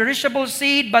 not of perishable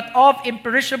seed, but of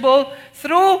imperishable,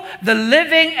 through the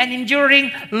living and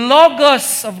enduring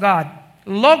Logos of God.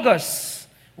 Logos,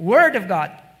 Word of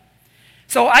God.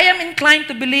 So I am inclined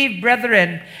to believe,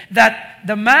 brethren, that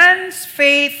the man's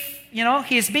faith,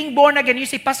 he is being born again. You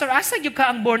say, Pastor, asa yung ka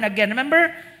ang born again?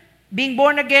 Remember, being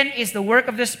born again is the work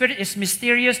of the Spirit, is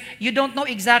mysterious. You don't know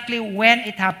exactly when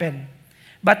it happened.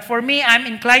 But for me, I'm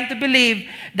inclined to believe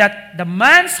that the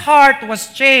man's heart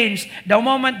was changed the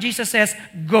moment Jesus says,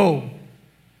 go,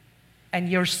 and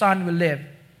your son will live.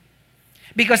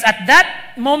 Because at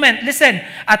that moment, listen,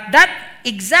 at that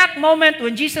exact moment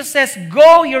when Jesus says,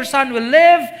 go, your son will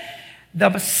live,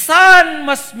 the son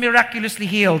was miraculously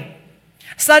healed.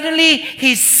 Suddenly,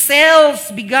 his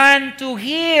cells began to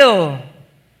heal.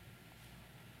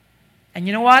 And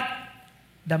you know what?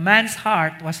 The man's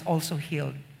heart was also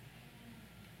healed.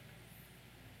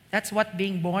 That's what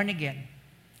being born again.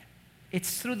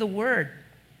 It's through the Word.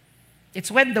 It's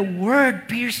when the Word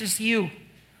pierces you.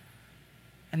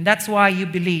 And that's why you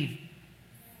believe.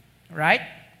 Right?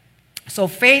 So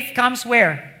faith comes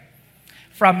where?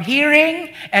 From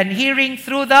hearing, and hearing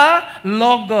through the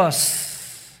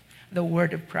Logos, the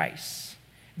Word of Christ.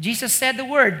 Jesus said the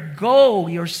word, go,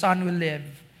 your son will live.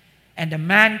 And the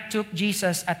man took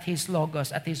Jesus at his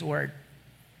Logos, at his word.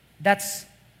 That's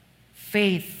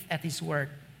faith at his word.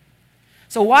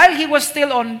 So while he was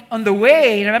still on the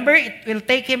way, remember, it will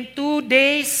take him 2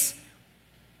 days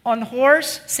on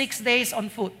horse, 6 days on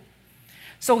foot.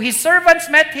 So his servants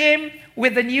met him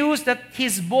with the news that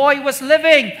his boy was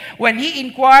living. When he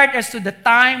inquired as to the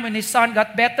time when his son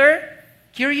got better,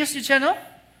 curious yun siya, no?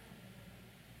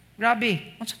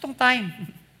 Grabe, unsa tong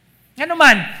time? Ano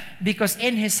man? Because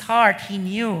in his heart, he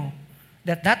knew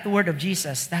that word of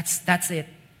Jesus, that's it.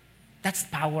 That's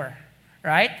power,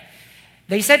 right?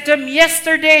 They said to him,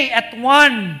 yesterday at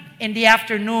 1 in the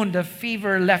afternoon, the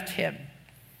fever left him.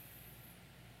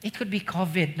 It could be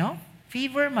COVID, no?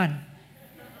 Fever man.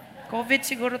 COVID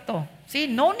siguro to. See,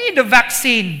 no need of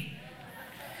vaccine.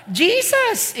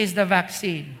 Jesus is the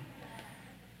vaccine.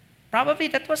 Probably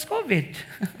that was COVID.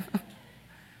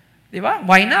 Diba?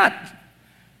 Why not?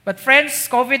 But friends,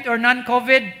 COVID or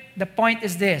non-COVID, the point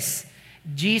is this.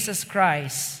 Jesus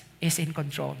Christ is in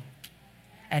control.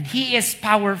 And He is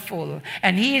powerful.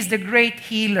 And He is the great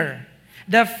healer.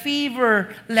 The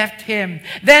fever left him.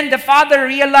 Then the father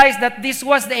realized that this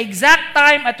was the exact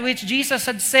time at which Jesus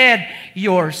had said,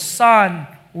 your son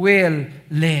will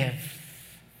live.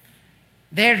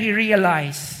 There he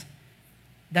realized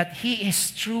that he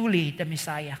is truly the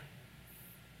Messiah.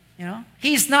 You know,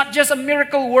 he's not just a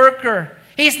miracle worker.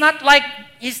 He's not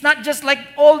just like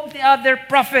all the other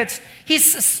prophets.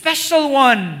 He's a special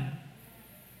one.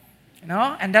 You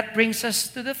know, and that brings us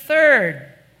to the third.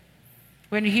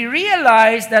 When he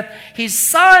realized that his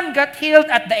son got healed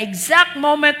at the exact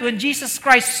moment when Jesus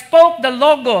Christ spoke the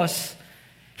Logos,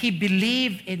 he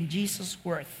believed in Jesus'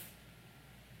 worth.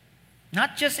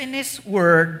 Not just in His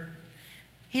word,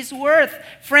 His worth.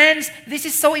 Friends, this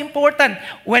is so important.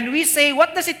 When we say,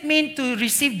 what does it mean to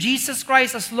receive Jesus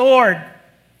Christ as Lord?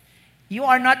 You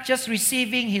are not just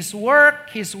receiving His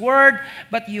work, His word,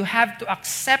 but you have to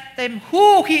accept Him,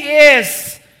 who He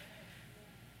is.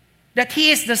 That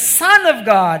He is the Son of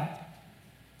God.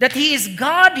 That He is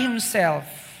God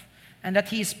Himself. and that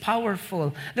He is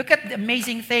powerful. Look at the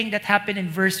amazing thing that happened in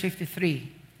verse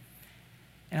 53.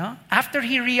 After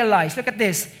he realized, look at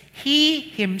this, he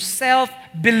himself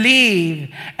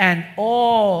believed and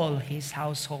all his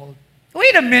household.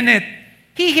 Wait a minute.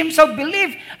 He himself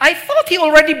believed. I thought he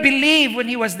already believed when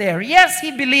he was there. Yes,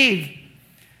 he believed.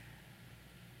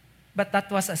 But that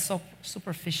was a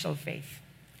superficial faith.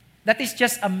 That is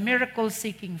just a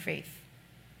miracle-seeking faith.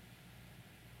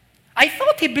 I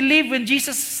thought he believed when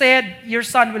Jesus said, your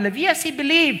son will live. Yes, he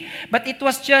believed. But it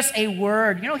was just a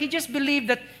word. He just believed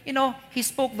that, he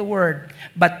spoke the word.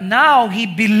 But now he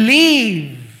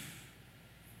believed.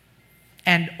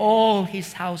 And all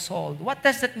his household. What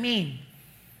does that mean?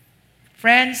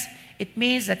 Friends, it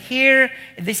means that here,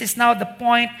 this is now the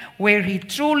point where he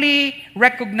truly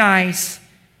recognized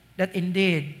that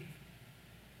indeed,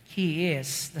 he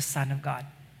is the Son of God.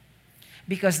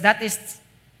 Because that is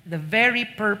the very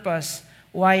purpose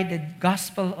why the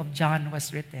Gospel of John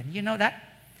was written. You know that?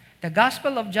 The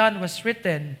Gospel of John was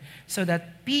written so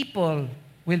that people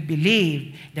will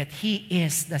believe that he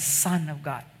is the Son of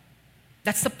God.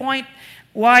 That's the point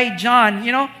why John,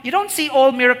 you don't see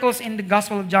all miracles in the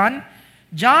Gospel of John.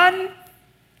 John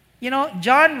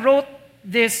wrote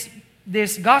this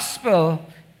Gospel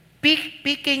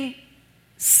picking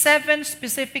 7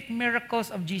 specific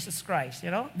miracles of Jesus Christ.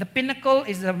 The pinnacle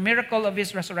is the miracle of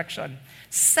his resurrection.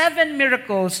 7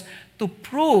 miracles to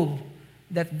prove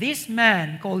that this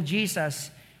man called Jesus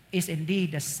is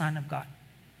indeed the Son of God.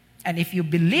 And if you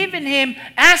believe in him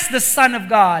as the Son of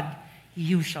God,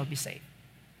 you shall be saved.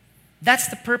 That's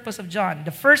the purpose of John.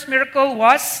 The first miracle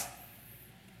was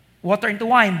water into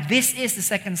wine. This is the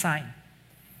second sign.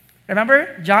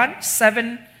 Remember, John,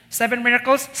 7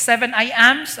 miracles, 7 I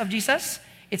ams of Jesus.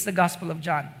 It's the Gospel of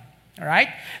John. All right?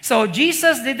 So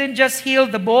Jesus didn't just heal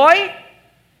the boy,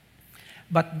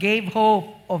 but gave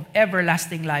hope of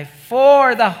everlasting life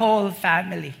for the whole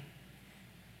family.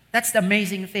 That's the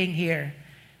amazing thing here.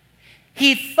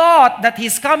 He thought that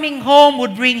his coming home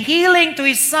would bring healing to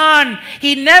his son.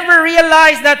 He never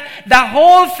realized that the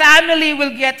whole family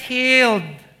will get healed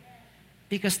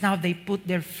because now they put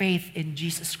their faith in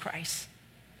Jesus Christ.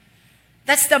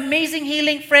 That's the amazing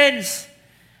healing, friends.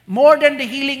 More than the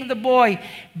healing of the boy.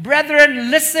 Brethren,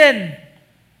 listen.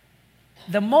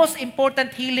 The most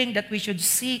important healing that we should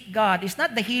seek God is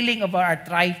not the healing of our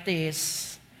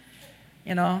arthritis.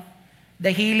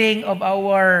 The healing of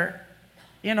our,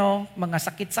 mga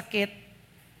sakit-sakit.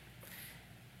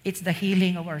 It's the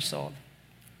healing of our soul.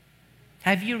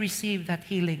 Have you received that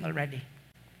healing already?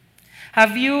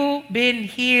 Have you been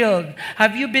healed?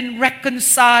 Have you been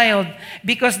reconciled?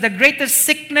 Because the greatest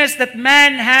sickness that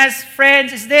man has,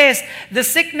 friends, is this. The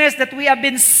sickness that we have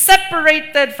been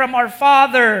separated from our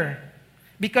Father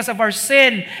because of our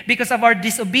sin, because of our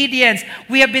disobedience.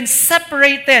 We have been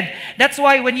separated. That's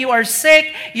why when you are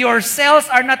sick, your cells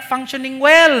are not functioning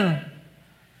well.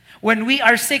 When we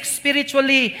are sick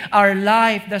spiritually, our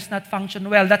life does not function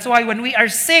well. That's why when we are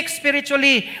sick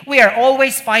spiritually, we are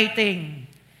always fighting.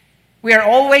 We are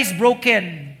always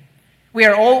broken. We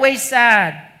are always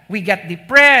sad. We get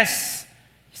depressed.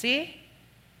 See?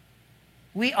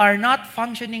 We are not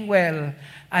functioning well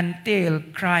until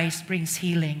Christ brings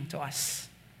healing to us.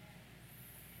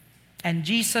 And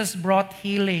Jesus brought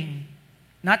healing,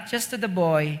 not just to the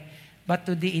boy, but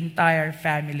to the entire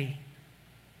family.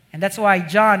 And that's why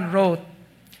John wrote,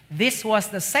 this was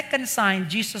the second sign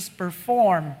Jesus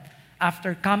performed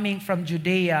after coming from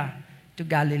Judea to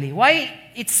Galilee. Why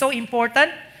it's so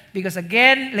important? Because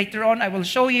again, later on, I will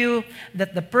show you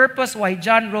that the purpose why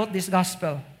John wrote this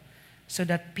gospel, so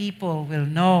that people will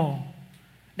know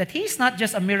that he is not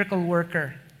just a miracle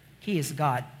worker, he is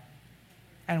God.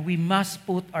 And we must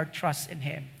put our trust in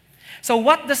him. So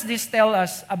what does this tell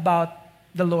us about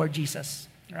the Lord Jesus?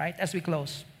 Right, as we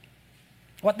close.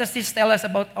 What does this tell us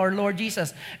about our Lord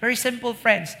Jesus? Very simple,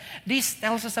 friends. This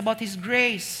tells us about his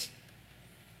grace.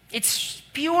 It's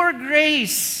pure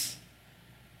grace.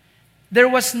 There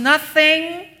was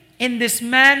nothing in this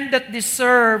man that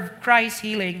deserved Christ's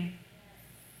healing.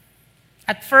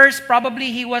 At first,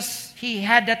 probably he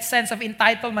had that sense of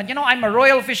entitlement. I'm a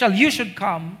royal official, you should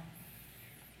come.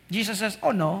 Jesus says,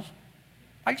 oh no,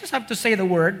 I just have to say the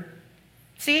word.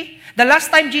 See, the last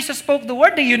time Jesus spoke the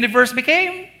word, the universe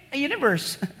became a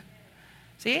universe.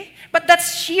 See? But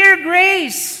that's sheer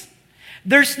grace.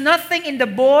 There's nothing in the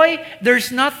boy,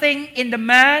 there's nothing in the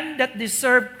man that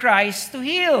deserved Christ to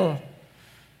heal.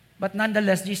 But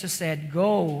nonetheless, Jesus said,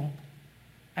 go,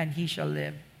 and he shall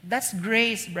live. That's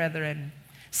grace, brethren.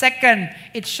 Second,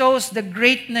 it shows the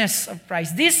greatness of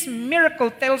Christ. This miracle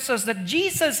tells us that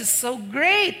Jesus is so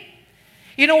great.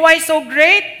 You know why so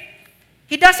great?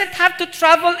 He doesn't have to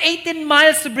travel 18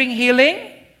 miles to bring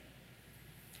healing.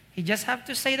 He just have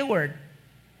to say the word.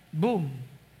 Boom.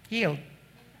 Healed.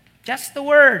 Just the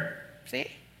word.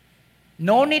 See?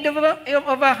 No need of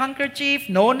a handkerchief.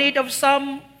 No need of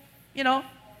some,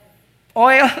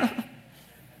 oil.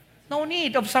 No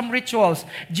need of some rituals.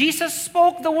 Jesus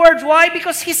spoke the words. Why?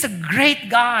 Because He's a great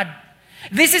God.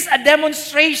 This is a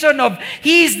demonstration of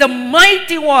He is the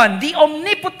mighty one, the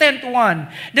omnipotent one,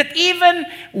 that even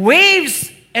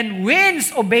waves and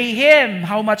winds obey Him.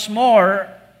 How much more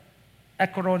a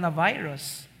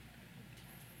coronavirus?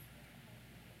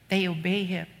 They obey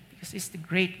Him because He's the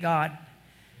great God.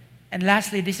 And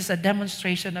lastly, this is a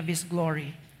demonstration of His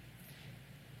glory.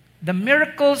 The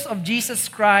miracles of Jesus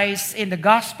Christ in the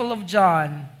Gospel of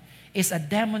John is a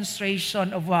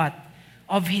demonstration of what?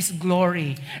 Of His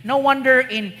glory. No wonder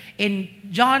in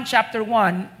John chapter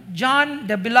 1, John,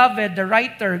 the beloved, the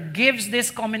writer, gives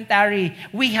this commentary.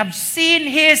 We have seen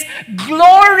His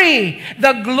glory,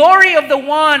 the glory of the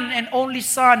one and only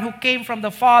Son who came from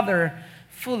the Father,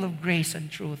 full of grace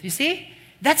and truth. You see?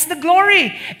 That's the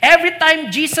glory. Every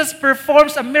time Jesus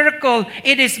performs a miracle,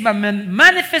 it is a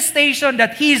manifestation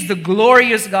that He is the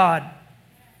glorious God.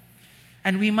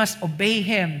 And we must obey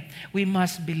Him. We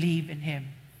must believe in Him.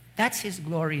 That's His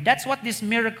glory. That's what this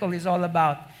miracle is all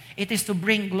about. It is to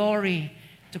bring glory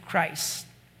to Christ.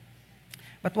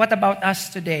 But what about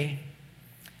us today?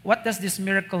 What does this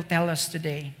miracle tell us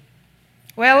today?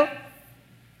 Well,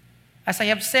 as I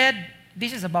have said,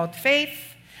 this is about faith.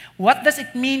 What does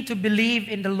it mean to believe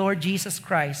in the Lord Jesus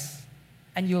Christ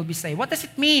and you'll be saved? What does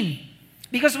it mean?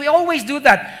 Because we always do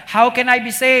that. How can I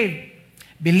be saved?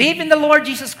 Believe in the Lord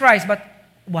Jesus Christ. But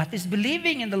what is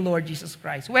believing in the Lord Jesus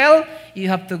Christ? Well, you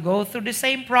have to go through the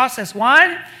same process.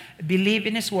 One, believe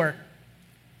in His work.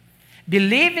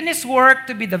 Believe in His work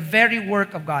to be the very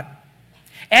work of God.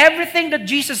 Everything that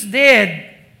Jesus did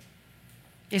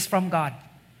is from God.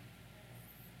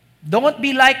 Don't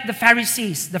be like the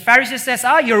Pharisees. The Pharisees says,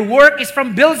 your work is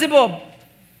from Beelzebub.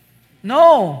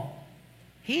 No.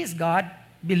 He is God.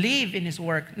 Believe in His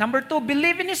work. Number 2,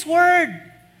 believe in His Word.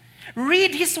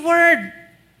 Read His Word.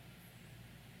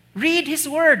 Read His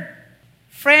Word.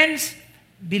 Friends,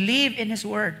 believe in His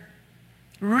Word.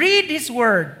 Read His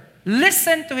Word.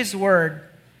 Listen to His Word.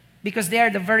 Because they are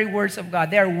the very words of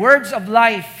God. They are words of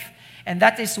life. And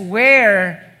that is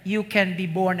where you can be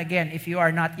born again if you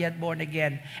are not yet born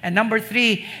again. And number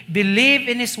 3, believe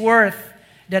in His worth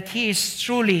that He is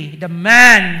truly the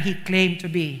man He claimed to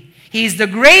be. He is the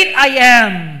great I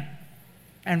am.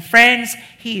 And friends,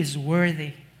 He is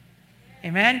worthy.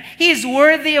 Amen? He is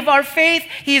worthy of our faith.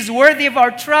 He is worthy of our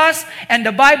trust. And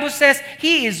the Bible says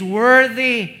He is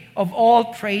worthy of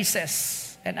all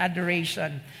praises and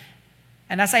adoration.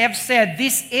 And as I have said,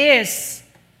 this is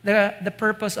the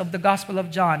purpose of the Gospel of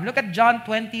John. Look at John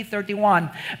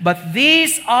 20:31. But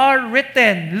these are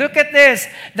written, look at this,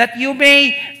 that you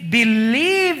may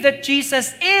believe that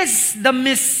Jesus is the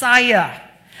Messiah,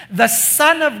 the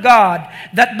Son of God,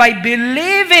 that by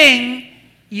believing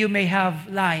you may have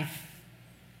life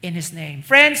in His name.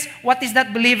 Friends, what is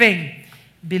that believing?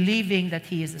 Believing that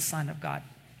He is the Son of God.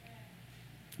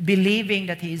 Believing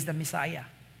that He is the Messiah.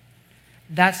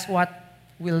 That's what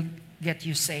will get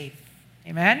you saved.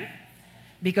 Amen?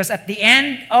 Because at the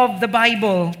end of the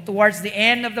Bible, towards the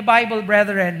end of the Bible,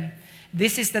 brethren,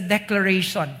 this is the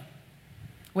declaration.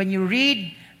 When you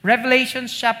read Revelation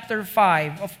chapter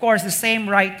 5, of course, the same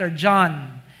writer,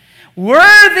 John,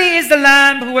 worthy is the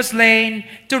Lamb who was slain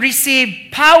to receive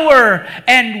power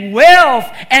and wealth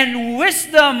and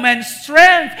wisdom and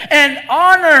strength and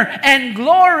honor and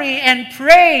glory and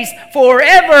praise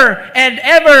forever and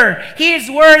ever. He is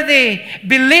worthy.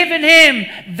 Believe in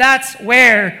Him. That's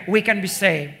where we can be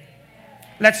saved.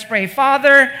 Let's pray.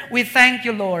 Father, we thank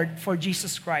You, Lord, for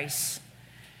Jesus Christ.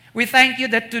 We thank You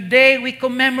that today we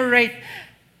commemorate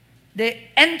the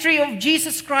entry of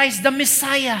Jesus Christ, the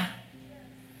Messiah.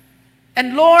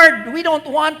 And Lord, we don't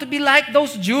want to be like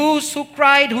those Jews who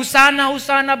cried, Hosanna,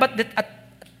 Hosanna, but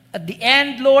at the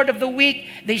end, Lord, of the week,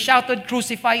 they shouted,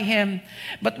 crucify Him.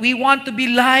 But we want to be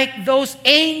like those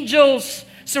angels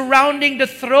surrounding the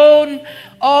throne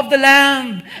of the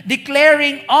Lamb,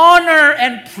 declaring honor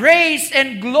and praise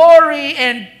and glory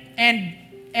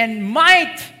and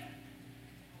might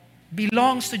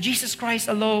belongs to Jesus Christ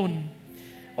alone.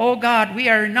 Oh God, we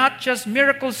are not just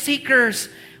miracle seekers.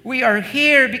 We are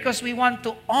here because we want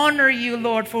to honor You,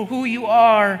 Lord, for who You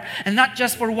are and not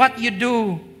just for what You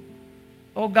do.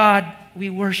 Oh God, we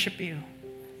worship You.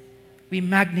 We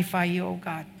magnify You, oh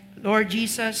God. Lord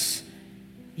Jesus,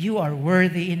 You are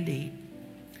worthy indeed.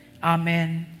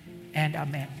 Amen and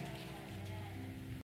amen.